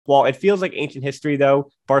While it feels like ancient history, though,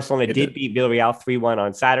 Barcelona did beat Villarreal 3-1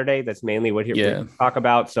 on Saturday. That's mainly what we're going to talk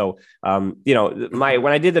about. So, when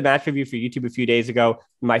I did the match review for YouTube a few days ago,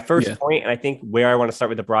 my first point, and I think where I want to start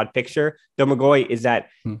with the broad picture, Domagoj, is that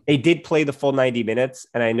they did play the full 90 minutes.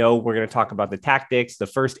 And I know we're going to talk about the tactics, the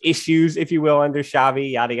first issues, if you will, under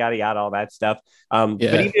Xavi, yada, yada, yada, all that stuff. But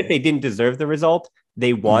even if they didn't deserve the result,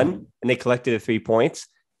 they won and they collected the 3 points.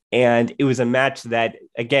 And it was a match that,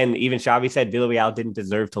 again, even Xavi said Villarreal didn't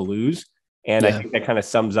deserve to lose. And I think that kind of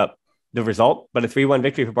sums up the result. But a 3-1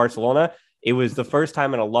 victory for Barcelona, it was the first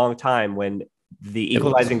time in a long time when the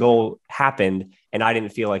equalizing goal happened and I didn't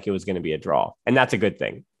feel like it was going to be a draw. And that's a good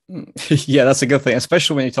thing. Yeah, that's a good thing,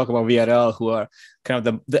 especially when you talk about Villarreal, who are kind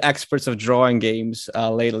of the experts of drawing games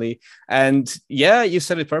lately. And yeah, you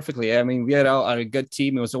said it perfectly. I mean, Villarreal are a good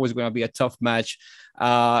team. It was always going to be a tough match.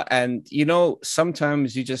 And,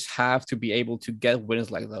 sometimes you just have to be able to get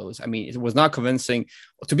wins like those. I mean, it was not convincing.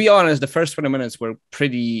 To be honest, the first 20 minutes were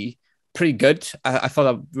pretty good. I thought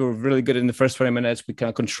that we were really good in the first 20 minutes. We kind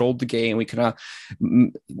of controlled the game. We kind of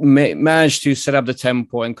managed to set up the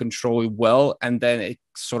tempo and control it well. And then it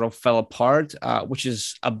sort of fell apart, which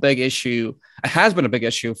is a big issue. It has been a big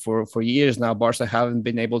issue for years now. Barca haven't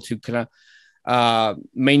been able to kind of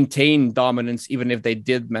maintain dominance, even if they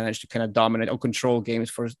did manage to kind of dominate or control games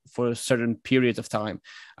for certain periods of time.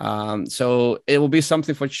 So it will be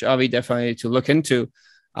something for Xavi definitely to look into.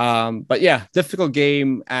 But yeah, difficult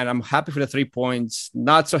game, and I'm happy for the 3 points.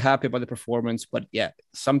 Not so happy about the performance, but yeah,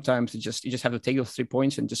 sometimes you just have to take those 3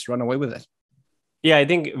 points and just run away with it. Yeah, I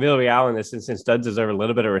think Villarreal in this instance does deserve a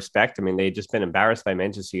little bit of respect. I mean, they've just been embarrassed by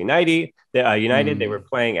Manchester United. They were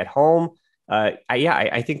playing at home.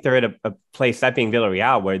 I think they're at a place, that being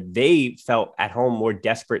Villarreal, where they felt at home more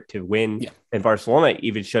desperate to win than Barcelona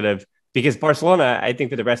even should have. Because Barcelona, I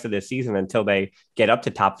think for the rest of this season, until they get up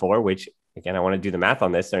to top 4, which again, I want to do the math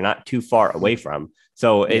on this, they're not too far away from.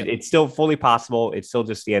 So it's still fully possible. It's still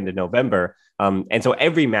just the end of November. And so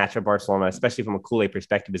every match for Barcelona, especially from a Kool-Aid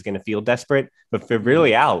perspective, is going to feel desperate. But for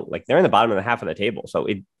Villarreal, like they're in the bottom of the half of the table. So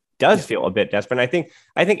it does feel a bit desperate. And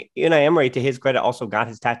I think Unai Emery, to his credit, also got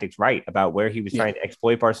his tactics right about where he was trying to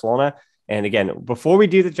exploit Barcelona. And again, before we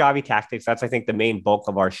do the Xavi tactics, that's, I think, the main bulk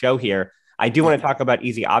of our show here. I do want to talk about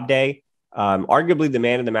EZ Abde. Arguably the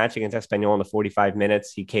man of the match against Espanyol in the 45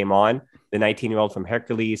 minutes he came on, the 19-year-old from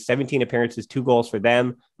Hercules, 17 appearances, 2 goals for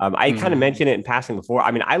them. I kind of mentioned it in passing before.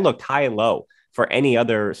 I mean, I looked high and low for any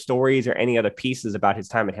other stories or any other pieces about his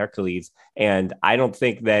time at Hercules. And I don't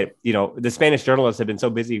think that, the Spanish journalists have been so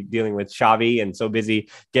busy dealing with Xavi and so busy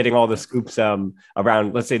getting all the scoops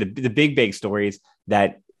around, let's say, the big stories,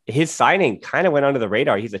 that his signing kind of went under the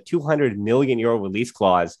radar. He's a 200 million euro release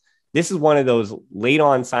clause. This is one of those late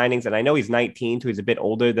on signings, and I know he's 19, so he's a bit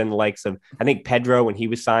older than the likes of, I think, Pedro when he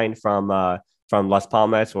was signed from Las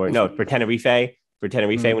Palmas, for Tenerife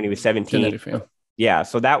when he was 17. Tenerife. Yeah,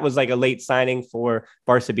 so that was like a late signing for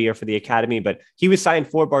Barca B or for the academy, but he was signed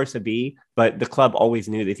for Barca B, but the club always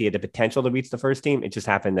knew that he had the potential to reach the first team. It just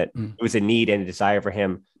happened that it was a need and a desire for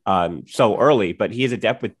him so early, but he is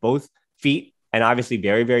adept with both feet and obviously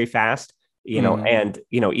very, very fast, and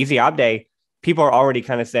EZ Abde, people are already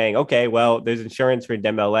kind of saying, okay, well, there's insurance for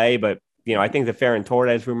Dembele, but, I think the Ferran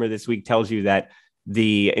Torres rumor this week tells you that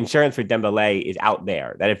the insurance for Dembele is out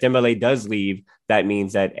there, that if Dembele does leave, that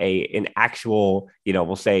means that an actual,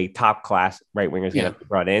 we'll say top class right winger is going to be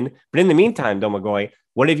brought in. But in the meantime, Domagoj,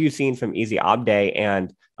 what have you seen from EZ Abde?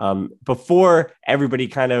 And before everybody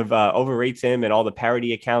kind of overrates him and all the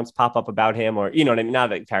parody accounts pop up about him, or,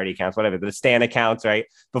 not the parody accounts, whatever, the Stan accounts, right?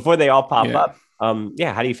 Before they all pop up.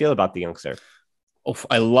 How do you feel about the youngster? Oh,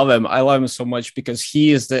 I love him. I love him so much because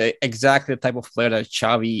he is exactly the type of player that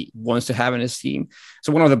Xavi wants to have in his team.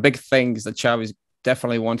 So one of the big things that Xavi's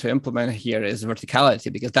definitely want to implement here is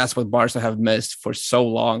verticality, because that's what Barca have missed for so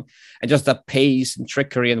long. And just that pace and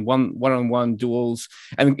trickery and one-on-one duels.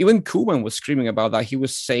 And even Koeman was screaming about that. He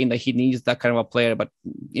was saying that he needs that kind of a player, but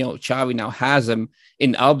Xavi now has him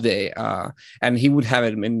in Abde, and he would have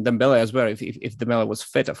it in Dembele as well if Dembele was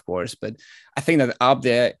fit, of course. But I think that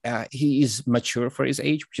Abde, he is mature for his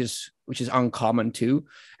age, which is uncommon too.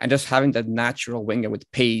 And just having that natural winger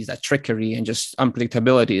with pace, that trickery, and just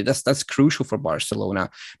unpredictability, that's crucial for Barcelona,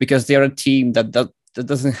 because they're a team that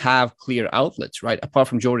doesn't have clear outlets, right? Apart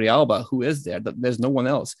from Jordi Alba, who is there, there's no one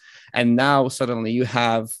else. And now suddenly you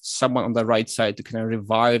have someone on the right side to kind of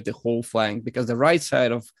revive the whole flank, because the right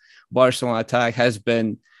side of Barcelona attack has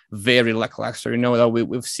been very lackluster. That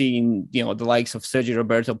we've seen, the likes of Sergio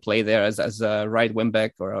Roberto play there as a right wing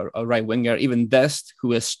back or a right winger. Even Dest,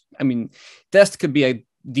 Dest could be a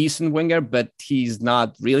decent winger, but he's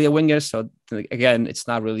not really a winger. So again, it's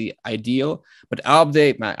not really ideal. But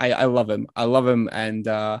Abde, man, I love him. I love him,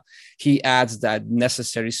 and he adds that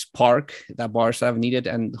necessary spark that Barca have needed,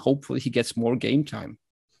 and hopefully he gets more game time.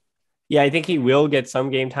 Yeah, I think he will get some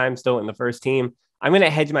game time still in the first team. I'm going to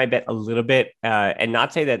hedge my bet a little bit and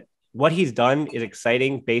not say that what he's done is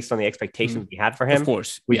exciting based on the expectations we had for him. Of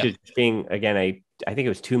course. Which is being, again, I think it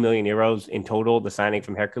was 2 million euros in total, the signing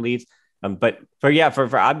from Hercules. But for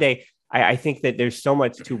Abde, I think that there's so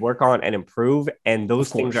much to work on and improve. And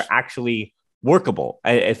those things are actually workable,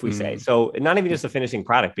 if we say. So not even just a finishing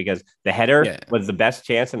product, because the header was the best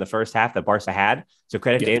chance in the first half that Barca had. So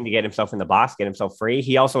credit to him to get himself in the box, get himself free.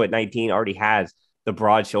 He also at 19 already has the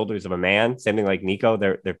broad shoulders of a man, something like Nico.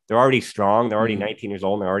 They're already strong. They're already 19 years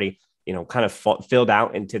old. And they're already, kind of filled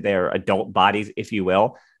out into their adult bodies, if you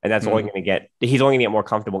will. And that's only going to he's only going to get more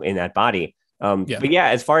comfortable in that body. But yeah,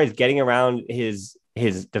 as far as getting around his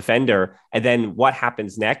defender and then what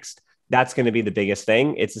happens next, that's going to be the biggest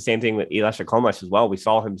thing. It's the same thing with Elias Comas as well. We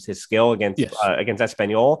saw his skill against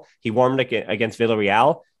Espanyol. He warmed against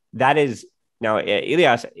Villarreal. That is now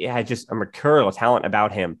Elias has just a mercurial talent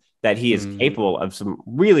about him that he is capable of some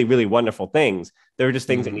really, really wonderful things. There are just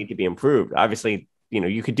things that need to be improved. Obviously,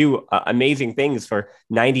 you could do amazing things for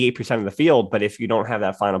 98% of the field, but if you don't have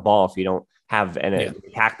that final ball, if you don't have an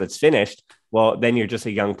attack that's finished, well, then you're just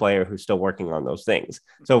a young player who's still working on those things.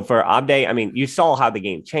 So for Abde, I mean, you saw how the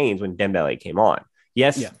game changed when Dembele came on.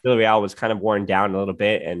 Yes, Villarreal was kind of worn down a little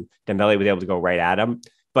bit, and Dembele was able to go right at him.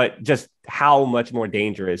 But just how much more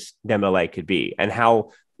dangerous Dembele could be, and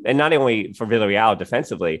not only for Villarreal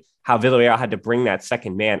defensively, how Villarreal had to bring that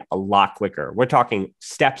second man a lot quicker. We're talking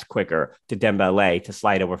steps quicker to Dembele to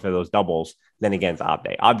slide over for those doubles than against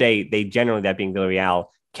Abde. Abde, they generally, that being Villarreal,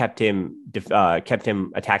 kept him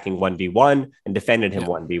attacking 1v1 and defended him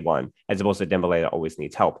 1v1, as opposed to Dembele that always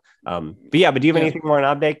needs help. But do you have anything more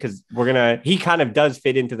on Abde? Because he kind of does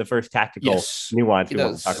fit into the first tactical nuance we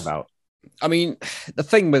want to talk about. I mean, the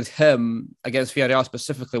thing with him against Villarreal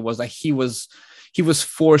specifically was that he was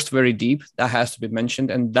forced very deep. That has to be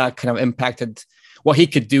mentioned, and that kind of impacted what he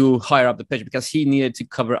could do higher up the pitch, because he needed to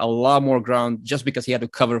cover a lot more ground just because he had to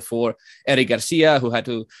cover for Eric Garcia, who had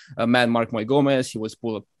to man mark Moi Gomez. He was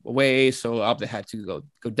pulled away, so Abde had to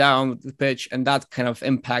go down the pitch, and that kind of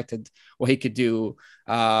impacted what he could do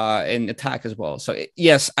in attack as well. So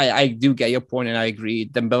yes, I do get your point, and I agree.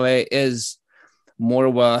 Dembele is more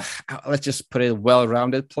of a, let's just put it,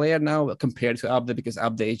 well-rounded player now compared to Abde, because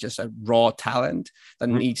Abde is just a raw talent that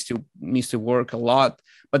needs to work a lot.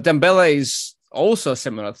 But Dembele is also a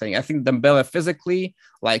similar thing. I think Dembele physically,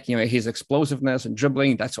 his explosiveness and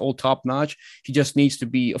dribbling, that's all top notch. He just needs to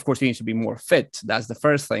be, of course, he needs to be more fit. That's the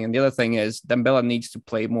first thing. And the other thing is Dembele needs to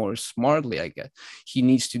play more smartly, I guess. He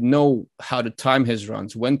needs to know how to time his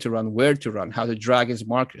runs, when to run, where to run, how to drag his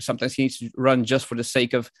markers. Sometimes he needs to run just for the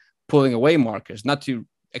sake of pulling away markers, not to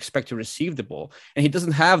expect to receive the ball. And he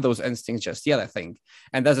doesn't have those instincts just yet, I think.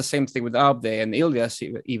 And that's the same thing with Abde and Ilias,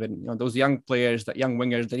 even, those young players, that young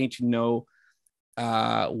wingers, they need to know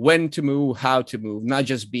when to move, how to move, not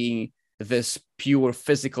just being this pure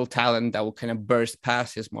physical talent that will kind of burst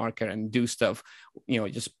past his marker and do stuff,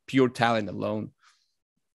 just pure talent alone.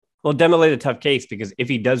 Well, Dembele is a tough case, because if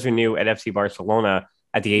he does renew at FC Barcelona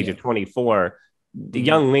at the age of 24, the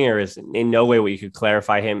young winger is in no way what you could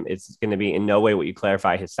clarify him. It's going to be in no way what you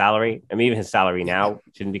clarify his salary. I mean, even his salary now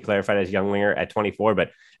shouldn't be clarified as young winger at 24.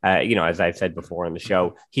 But, as I've said before on the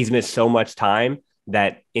show, he's missed so much time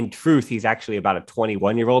that in truth, he's actually about a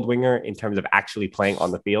 21-year-old winger in terms of actually playing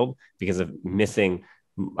on the field, because of missing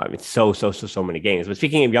so many games. But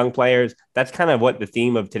speaking of young players, that's kind of what the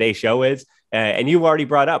theme of today's show is. And you already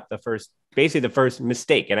brought up the first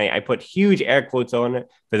mistake. And I put huge air quotes on it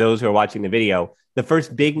for those who are watching the video. The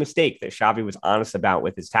first big mistake that Xavi was honest about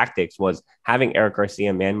with his tactics was having Eric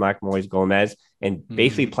Garcia man mark Moi Gomez and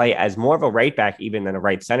basically play as more of a right back even than a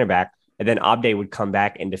right center back. And then Abde would come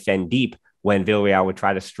back and defend deep when Villarreal would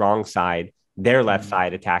try to strong side their left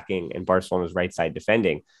side attacking and Barcelona's right side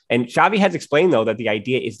defending. And Xavi has explained, though, that the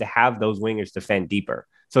idea is to have those wingers defend deeper.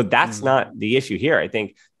 So that's not the issue here. I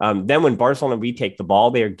think then when Barcelona retake the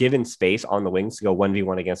ball, they are given space on the wings to go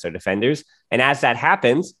 1v1 against their defenders. And as that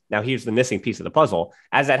happens, now here's the missing piece of the puzzle.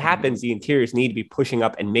 As that happens, the interiors need to be pushing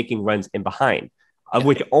up and making runs in behind, of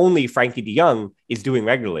which only Frankie de Jong is doing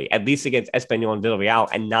regularly, at least against Espanyol and Villarreal,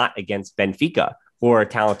 and not against Benfica, who are a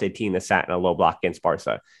talented team that sat in a low block against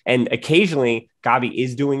Barca. And occasionally, Xavi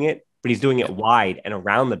is doing it, but he's doing it wide and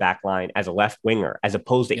around the back line as a left winger, as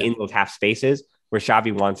opposed to in those half spaces where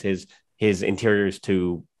Xavi wants his interiors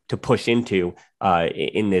to push into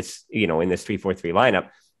in this 3-4-3 lineup.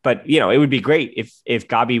 But, it would be great if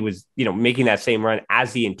Gabi was, making that same run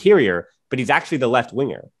as the interior, but he's actually the left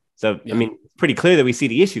winger. So, I mean, it's pretty clear that we see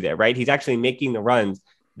the issue there, right? He's actually making the runs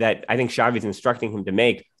that I think Xavi's instructing him to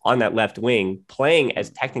make on that left wing, playing as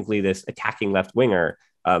technically this attacking left winger.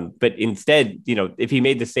 But instead, if he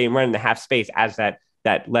made the same run in the half space as that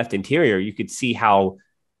left interior, you could see how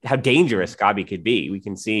dangerous Gabi could be. We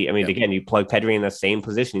can see, again, you plug Pedri in the same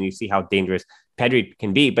position, you see how dangerous Pedri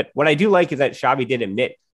can be. But what I do like is that Xavi did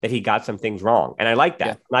admit that he got some things wrong. And I like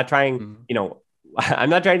that. I'm not trying, I'm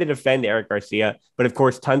not trying to defend Eric Garcia, but of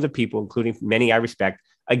course, tons of people, including many I respect,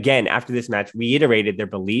 again, after this match, reiterated their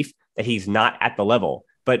belief that he's not at the level.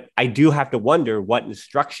 But I do have to wonder what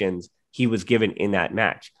instructions he was given in that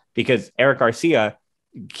match, because Eric Garcia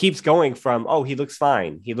keeps going from, he looks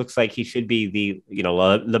fine. He looks like he should be the,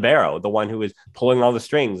 libero, the one who is pulling all the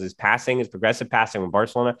strings, his passing, his progressive passing when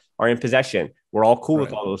Barcelona are in possession. We're all cool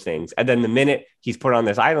with all those things. And then the minute he's put on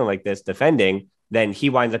this island like this defending, then he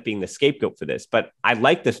winds up being the scapegoat for this. But I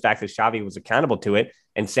like this fact that Xavi was accountable to it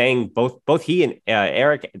and saying both he and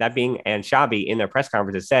Eric, and Xavi in their press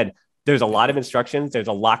conferences said, there's a lot of instructions. There's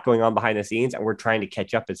a lot going on behind the scenes, and we're trying to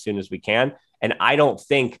catch up as soon as we can. And I don't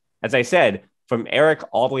think, as I said, from Eric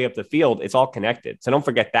all the way up the field, it's all connected. So don't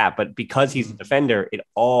forget that. But because he's a defender, it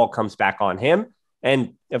all comes back on him.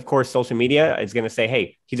 And of course, social media is going to say,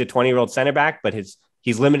 hey, he's a 20-year-old center back, but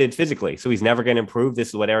he's limited physically. So he's never going to improve. This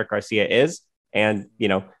is what Eric Garcia is. And,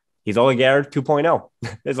 he's Olivier 2.0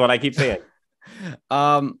 is what I keep saying.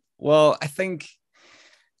 Well, I think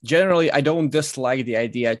generally I don't dislike the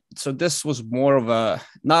idea. So this was more of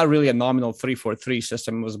not really a nominal 3-4-3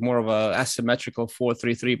 system. It was more of a asymmetrical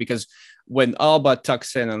 4-3-3, because when Alba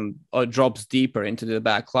tucks in and drops deeper into the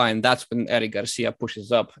back line, that's when Eric Garcia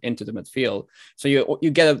pushes up into the midfield. So you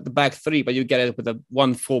get the back three, but you get it with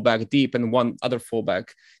one fullback deep and one other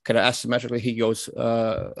fullback kind of asymmetrically. He goes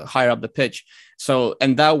higher up the pitch. So,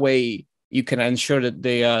 and that way you can ensure that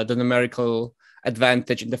the numerical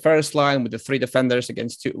advantage in the first line with the three defenders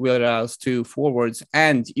against Villarreal's two forwards,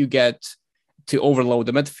 and you get to overload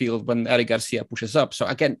the midfield when Eric Garcia pushes up. So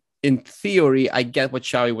again, in theory, I get what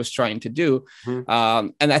Xavi was trying to do.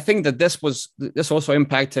 And I think that this also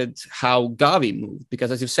impacted how Gavi moved,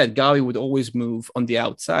 because as you said, Gavi would always move on the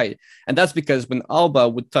outside. And that's because when Alba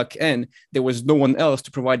would tuck in, there was no one else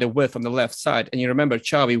to provide the width on the left side. And you remember,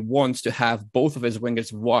 Xavi wants to have both of his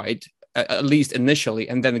wingers wide, at least initially,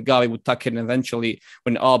 and then Gavi would tuck in eventually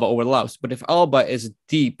when Alba overlaps. But if Alba is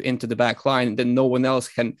deep into the back line, then no one else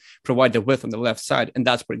can provide the width on the left side. And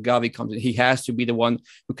that's where Gavi comes in. He has to be the one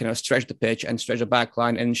who can stretch the pitch and stretch the back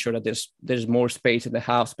line and ensure that there's more space in the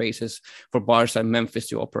half spaces for Barca and Memphis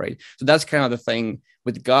to operate. So that's kind of the thing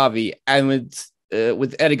with Gavi. And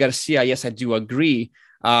with Eric Garcia, yes, I do agree.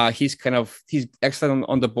 He's excellent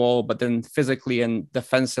on the ball, but then physically and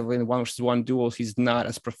defensively in 1-1 duels, he's not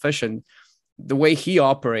as proficient. The way he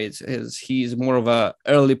operates is he's more of a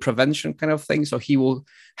early prevention kind of thing. So he will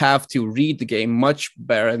have to read the game much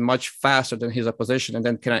better and much faster than his opposition, and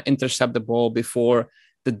then kind of intercept the ball before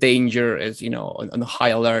the danger is, on high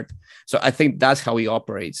alert. So I think that's how he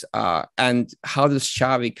operates. And how does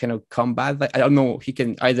Xavi kind of combat that? I don't know. He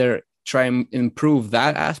can either try and improve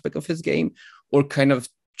that aspect of his game, or kind of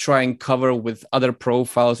try and cover with other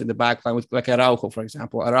profiles in the back line, with like Araujo, for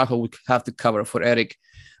example. Araujo would have to cover for Eric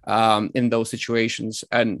in those situations.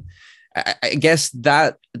 And I guess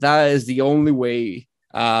that is the only way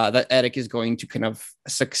that Eric is going to kind of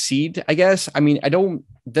succeed, I guess. I mean, I don't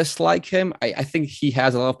dislike him. I think he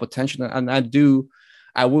has a lot of potential, and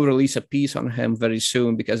I will release a piece on him very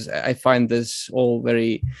soon, because I find this all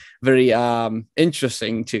very, very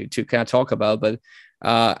interesting to kind of talk about. But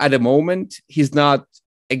at the moment, he's not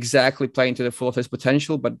exactly playing to the full of his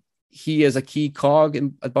potential, but he is a key cog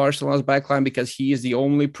at Barcelona's backline, because he is the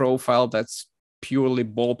only profile that's purely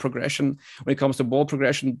ball progression. When it comes to ball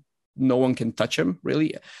progression, no one can touch him,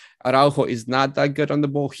 really. Araujo is not that good on the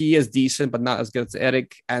ball. He is decent, but not as good as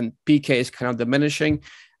Eric. And PK is kind of diminishing.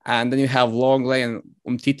 And then you have Longley and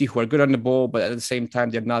Umtiti, who are good on the ball, but at the same time,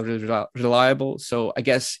 they're not really reliable. So I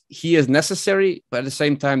guess he is necessary, but at the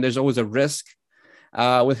same time, there's always a risk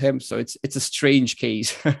with him. So it's a strange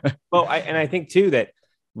case. Well, I think too that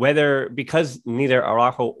because neither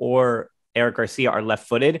Araujo or Eric Garcia are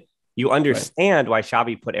left-footed, you understand why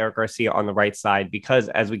Xavi put Eric Garcia on the right side, because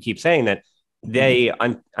as we keep saying that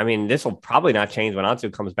this will probably not change when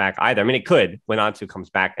Ansu comes back either. I mean, it could when Ansu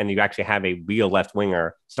comes back and you actually have a real left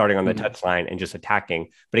winger starting on the touchline and just attacking.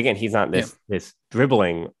 But again, he's not this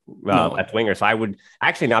dribbling left winger. So I would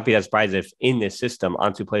actually not be that surprised if in this system,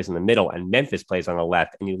 Ansu plays in the middle and Memphis plays on the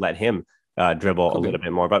left and you let him dribble a little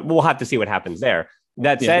bit more. But we'll have to see what happens there.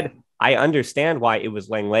 That said, I understand why it was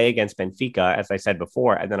Lenglet against Benfica, as I said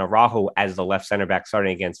before, and then Araujo as the left center back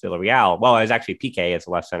starting against Villarreal. Well, it was actually Piqué as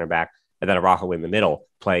the left center back, and then Araujo in the middle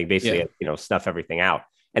playing basically, snuff everything out.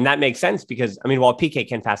 And that makes sense because, I mean, while Piqué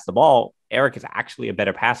can pass the ball, Eric is actually a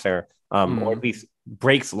better passer, or at least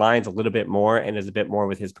breaks lines a little bit more and is a bit more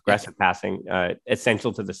with his progressive passing,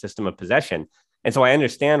 essential to the system of possession. And so I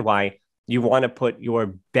understand why you want to put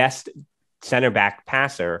your best center back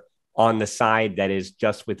passer on the side that is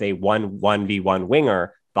just with a 1v1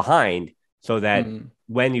 winger behind, so that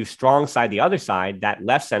when you strong side the other side, that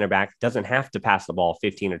left center back doesn't have to pass the ball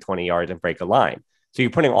 15 or 20 yards and break a line. So you're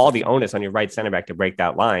putting all the onus on your right center back to break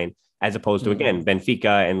that line, as opposed to, again,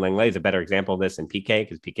 Benfica and Lenglet is a better example of this than Piqué,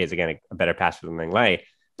 because Piqué is, again, a better passer than Lenglet.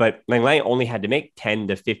 But Lenglet only had to make 10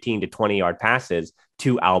 to 15 to 20 yard passes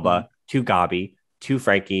to Alba, to Gabi, to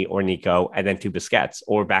Frankie or Nico, and then to Busquets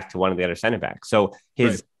or back to one of the other center backs. So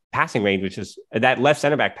his passing range, which is that left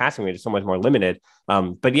center back passing range, is so much more limited.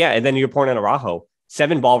 But yeah, and then your point on Araujo,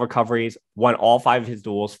 7 ball recoveries, won all 5 of his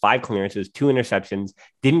duels, 5 clearances, 2 interceptions,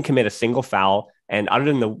 didn't commit a single foul. And other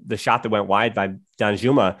than the shot that went wide by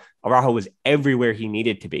Danjuma, Araujo was everywhere he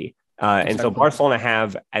needed to be. And so Barcelona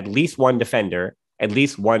have at least one defender, at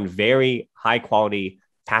least one very high quality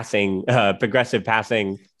passing, progressive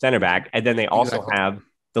passing center back. And then they also have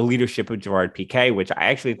the leadership of Gerard Piqué, which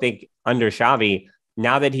I actually think under Xavi,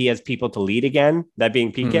 now that he has people to lead again, that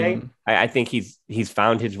being Piqué, I think he's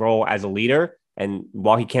found his role as a leader. And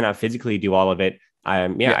while he cannot physically do all of it, I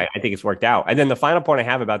think it's worked out. And then the final point I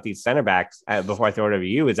have about these center backs before I throw it over to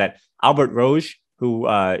you is that Albert Roge, who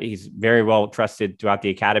he's very well trusted throughout the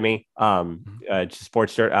academy,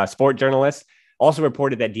 sport journalist, also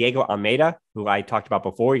reported that Diego Almeida, who I talked about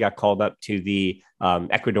before, he got called up to the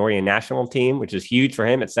Ecuadorian national team, which is huge for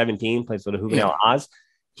him at 17, plays for the Juvenil Oz.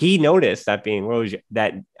 He noticed, that being Roge,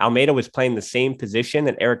 that Almeida was playing the same position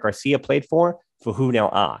that Eric Garcia played for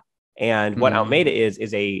Juvenil A. And what Almeida is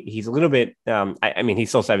he's a little bit, I mean, he's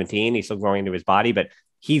still 17, he's still growing into his body, but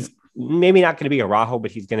he's maybe not going to be Araujo, but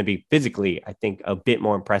he's going to be physically, I think, a bit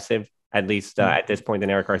more impressive, at least at this point, than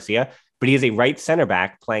Eric Garcia. But he is a right center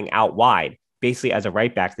back playing out wide, basically as a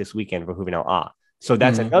right back this weekend for Juvenil A. So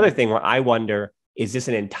that's another thing where I wonder, is this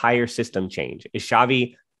an entire system change? Is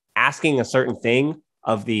Xavi asking a certain thing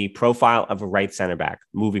of the profile of a right center back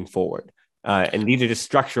moving forward? And these are just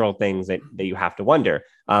structural things that you have to wonder.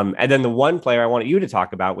 And then the one player I want you to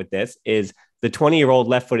talk about with this is the 20-year-old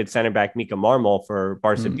left-footed center back, Mika Marmol for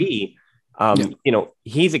Barca B.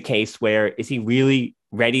 He's a case where, is he really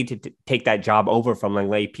ready to take that job over from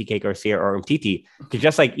Lenglet, Piqué Garcia, or Umtiti? Because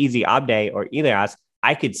just like EZ Abde or Elias,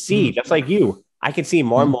 I could see, just like you, I could see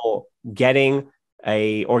Marmol getting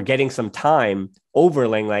some time over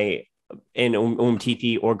Lenglet in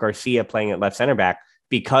Umtiti or Garcia playing at left center back,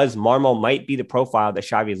 because Marmol might be the profile that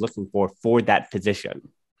Xavi is looking for that position.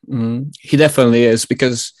 He definitely is,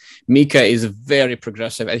 because Mika is very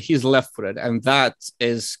progressive and he's left-footed, and that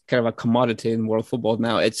is kind of a commodity in world football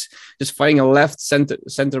now. It's just finding a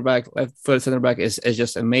left-footed center back is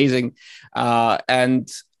just amazing.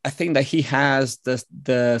 And I think that he has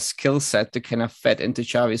the skill set to kind of fit into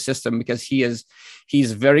Xavi's system, because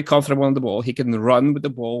he's very comfortable on the ball. He can run with the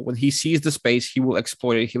ball. When he sees the space, he will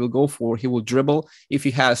exploit it. He will go for it. He will dribble if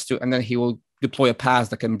he has to, and then he will deploy a pass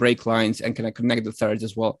that can break lines and can connect the thirds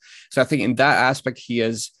as well. So I think in that aspect, he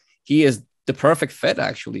is the perfect fit,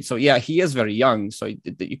 actually. So yeah, he is very young, so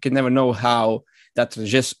you can never know how that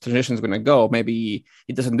transition is going to go. Maybe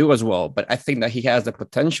he doesn't do as well, but I think that he has the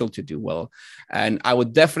potential to do well. And I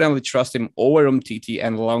would definitely trust him over Umtiti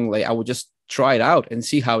and Longley. I would just try it out and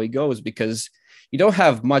see how he goes, because you don't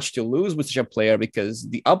have much to lose with such a player, because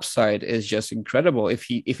the upside is just incredible.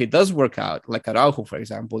 If it does work out, like Araujo, for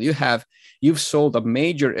example, you've solved a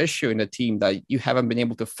major issue in the team that you haven't been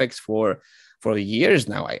able to fix for years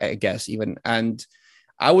now, I guess even. And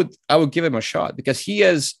I would give him a shot, because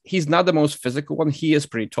he's not the most physical one. He is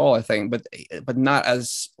pretty tall, I think, but not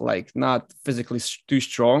as not physically too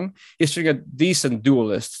strong. He's a decent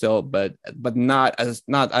duelist still, but not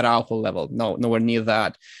Araujo level. No, nowhere near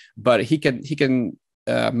that. But he can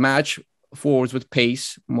match forwards with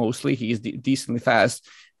pace mostly. He is decently fast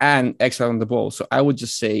and excellent on the ball. So I would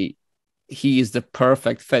just say he is the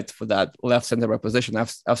perfect fit for that left center back position.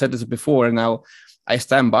 I've said this before, and now I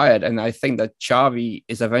stand by it. And I think that Xavi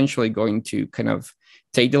is eventually going to kind of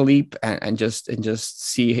take the leap and just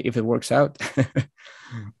see if it works out.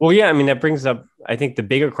 Well, yeah, I mean, that brings up, I think, the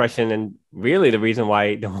bigger question, and really the reason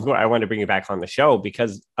why I wanted to bring you back on the show,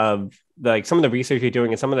 because of some of the research you're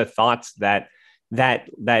doing and some of the thoughts that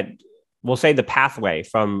we'll say the pathway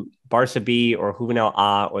from Barca B or Juvenil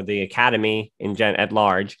A or the academy at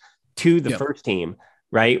large to the first team.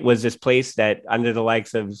 right, was this place that under the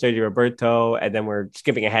likes of Sergio Roberto, and then we're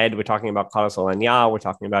skipping ahead. We're talking about Carlos Alanya. We're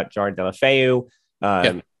talking about Jared Deulofeu.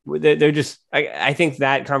 They're just, I think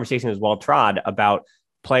that conversation is well trod about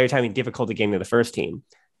players having difficulty getting to the first team.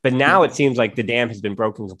 But now it seems like the dam has been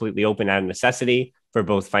broken completely open out of necessity for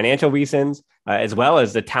both financial reasons, as well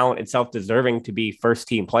as the talent itself deserving to be first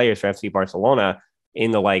team players for FC Barcelona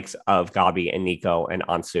in the likes of Gabi and Nico and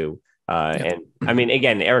Ansu. And I mean,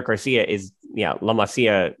 again, Eric Garcia is, La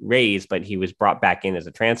Masia raised, but he was brought back in as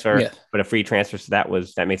a transfer, but a free transfer. So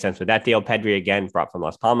that made sense with that deal. Pedri, again, brought from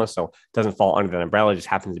Las Palmas, so doesn't fall under that umbrella, just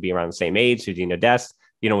happens to be around the same age. Sergiño Dest,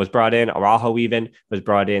 was brought in. Araujo even was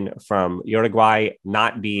brought in from Uruguay,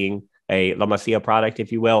 not being a La Masia product,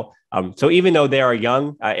 if you will. So even though they are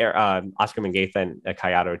young, Oscar Mingueza and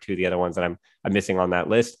Callado are two of the other ones that I'm missing on that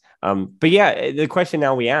list. But yeah, the question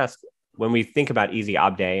now we ask, when we think about EZ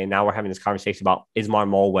Abde, and now we're having this conversation about is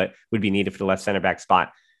Marmol what would be needed for the left center back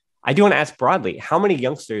spot, I do want to ask broadly, how many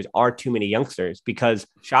youngsters are too many youngsters? Because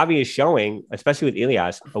Xavi is showing, especially with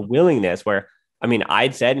Ilias, a willingness where, I mean,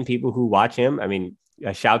 I'd said, and people who watch him, I mean,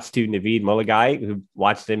 shouts to Navid Molagai, who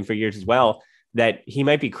watched him for years as well, that he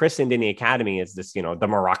might be christened in the academy as this, the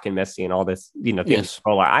Moroccan Messi and all this, things to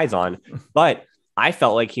roll our eyes on. But I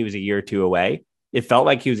felt like he was a year or two away. It felt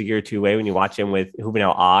like he was a year or two away when you watch him with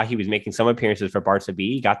Juvenal A. He was making some appearances for Barca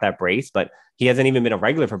B. He got that brace, but he hasn't even been a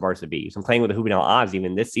regular for Barca B. So I'm playing with the Juvenal A's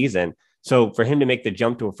even this season. So for him to make the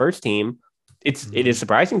jump to a first team, it is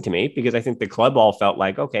surprising to me, because I think the club all felt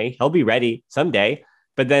like, okay, he'll be ready someday.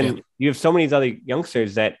 But then you have so many other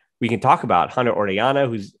youngsters that we can talk about. Hunter Orellana,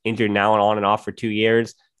 who's injured now and on and off for 2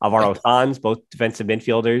 years. Alvaro Sanz, both defensive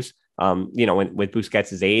midfielders. With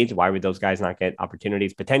Busquets' age, why would those guys not get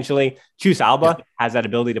opportunities potentially? Chus Alba has that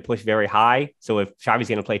ability to push very high. So if Xavi's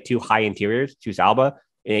going to play two high interiors, Chus Alba,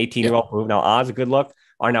 an 18-year-old who now Oz, a good look.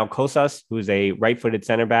 Arnau Cosas, who's a right-footed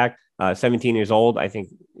center back, 17 years old. I think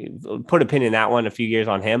put a pin in that one, a few years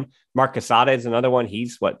on him. Marc Quesada is another one.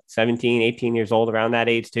 He's 17, 18 years old, around that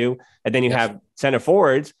age too. And then you have center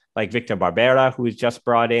forwards like Victor Barbera, who was just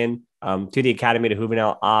brought in to the academy to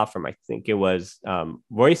Juvenal A from, I think it was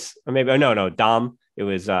Royce, or maybe, Dom. It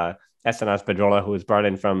was Estenas Pedrola, who was brought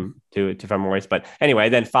in from Royce. But anyway,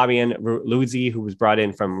 then Fabian Luzzi, who was brought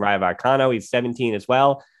in from Rayo Vallecano. He's 17 as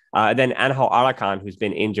well. Then Angel Alarcon, who's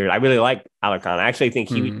been injured. I really like Alarcon. I actually think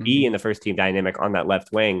he would be in the first team dynamic on that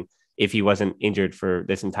left wing if he wasn't injured for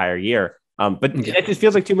this entire year. But it just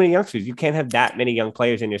feels like too many youngsters. You can't have that many young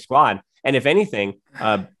players in your squad. And if anything,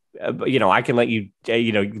 I can let you,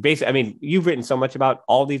 basically, I mean, you've written so much about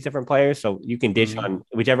all these different players, so you can dish on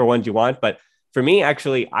whichever ones you want. But for me,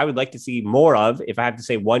 actually, I would like to see more of, if I have to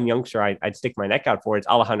say one youngster I'd stick my neck out for, it's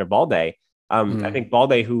Alejandro Balde. I think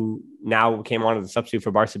Balde, who now came on as a substitute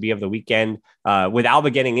for Barca B of the weekend, with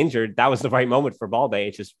Alba getting injured, that was the right moment for Balde.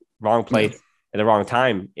 It's just wrong place at the wrong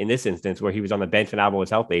time in this instance, where he was on the bench and Alba was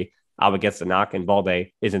healthy. Alba gets the knock and Balde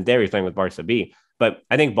isn't there. He's playing with Barca B. But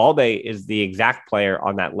I think Balde is the exact player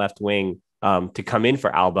on that left wing to come in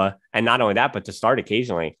for Alba. And not only that, but to start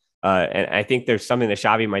occasionally. And I think there's something that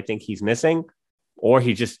Xavi might think he's missing, or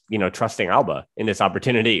he's just, trusting Alba in this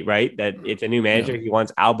opportunity, right? That it's a new manager. He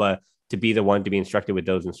wants Alba to be the one to be instructed with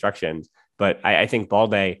those instructions. But I think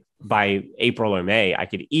Balde, by April or May, I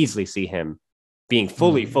could easily see him being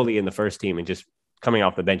fully in the first team and just coming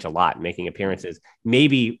off the bench a lot, making appearances,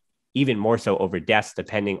 maybe even more so over Dest,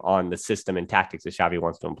 depending on the system and tactics that Xavi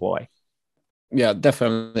wants to employ. Yeah,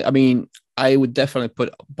 definitely. I mean, I would definitely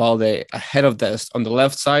put Balde ahead of Dest on the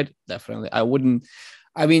left side. Definitely.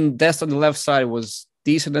 Dest on the left side was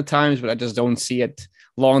decent at times, but I just don't see it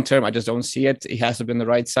long term. I just don't see it. He has to be on the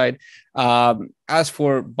right side. As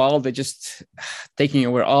for Balde just taking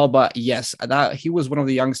over Alba, yes, he was one of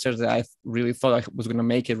the youngsters that I really thought I was going to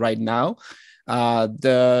make it right now.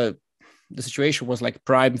 The situation was like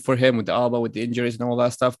prime for him with the Alba, with the injuries and all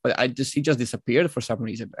that stuff, but he just disappeared for some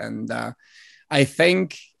reason. And I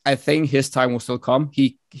think his time will still come.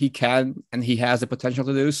 He can, and he has the potential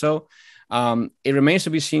to do so. It remains to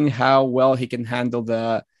be seen how well he can handle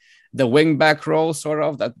the wing back role, sort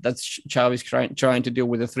of, that's Xavi's trying to do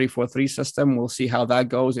with the 3-4-3 system. We'll see how that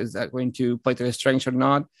goes. Is that going to play to his strengths or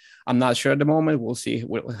not? I'm not sure at the moment. We'll see.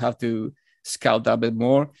 We'll have to scout that a bit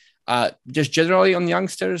more. Just generally on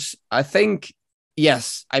youngsters, I think,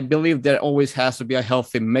 yes, I believe there always has to be a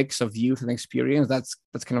healthy mix of youth and experience. That's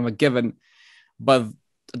kind of a given. But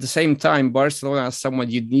at the same time, Barcelona is somewhat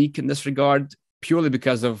unique in this regard, purely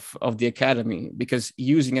because of the academy, because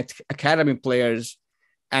using academy players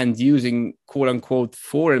and using quote unquote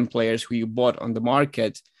foreign players who you bought on the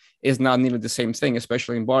market is not nearly the same thing,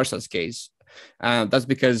 especially in Barca's case. That's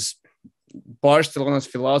because Barcelona's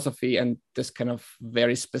philosophy and this kind of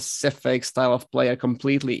very specific style of play are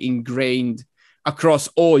completely ingrained across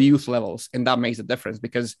all youth levels. And that makes a difference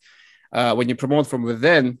because when you promote from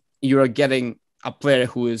within, you are getting a player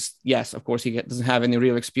who is, yes, of course, he doesn't have any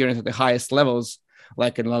real experience at the highest levels,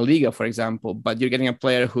 like in La Liga, for example, but you're getting a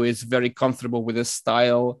player who is very comfortable with the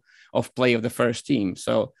style of play of the first team.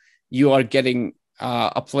 So you are getting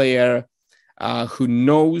a player who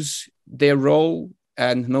knows their role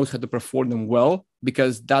and knows how to perform them well,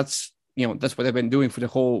 because that's what they've been doing for the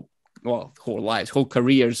whole lives, whole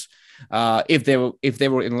careers. If they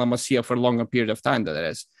were in La Masia for a longer period of time, that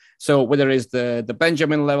is. So whether it's the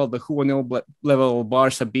Benjamin level, the Juvenil level,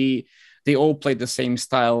 Barca B, they all play the same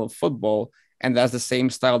style of football, and that's the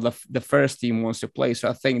same style the first team wants to play. So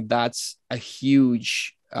I think that's a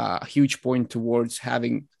huge point towards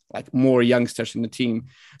having like more youngsters in the team.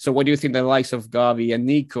 So what do you think the likes of Xavi and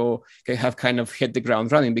Nico can have kind of hit the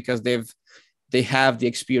ground running, because they have the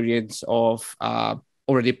experience of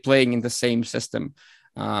already playing in the same system.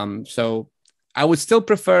 So I would still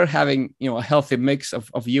prefer having, a healthy mix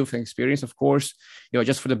of youth and experience, of course,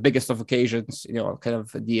 just for the biggest of occasions, kind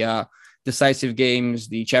of the decisive games,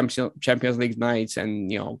 the Champions League nights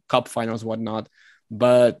and, cup finals, whatnot.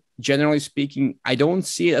 But generally speaking, I don't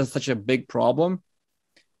see it as such a big problem.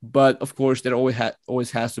 But of course, there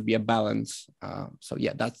always has to be a balance. So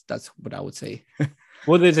yeah, that's what I would say.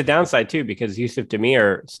 Well, there's a downside too, because Yusuf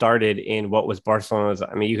Demir started in what was Barcelona's,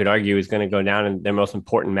 I mean, you could argue is going to go down in their most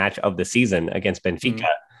important match of the season against Benfica.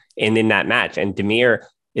 And in that match, and Demir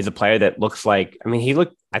is a player that looks like,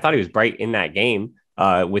 I thought he was bright in that game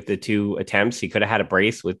with the 2 attempts. He could have had a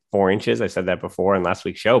brace with 4 inches. I said that before in last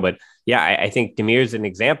week's show, but yeah, I think Demir is an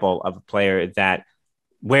example of a player that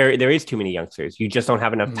where there is too many youngsters, you just don't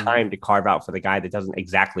have enough time to carve out for the guy that doesn't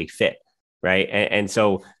exactly fit. Right. And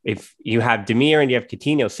so if you have Demir and you have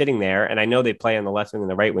Coutinho sitting there, and I know they play on the left wing and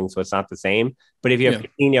the right wing, so it's not the same. But if you have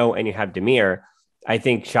Coutinho and you have Demir, I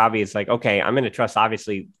think Xavi is like, okay, I'm going to trust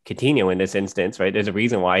obviously Coutinho in this instance. Right. There's a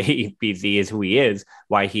reason why he is who he is,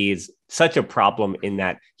 why he's such a problem in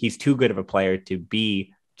that he's too good of a player to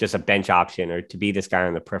be just a bench option or to be this guy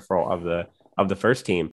on the peripheral of the first team.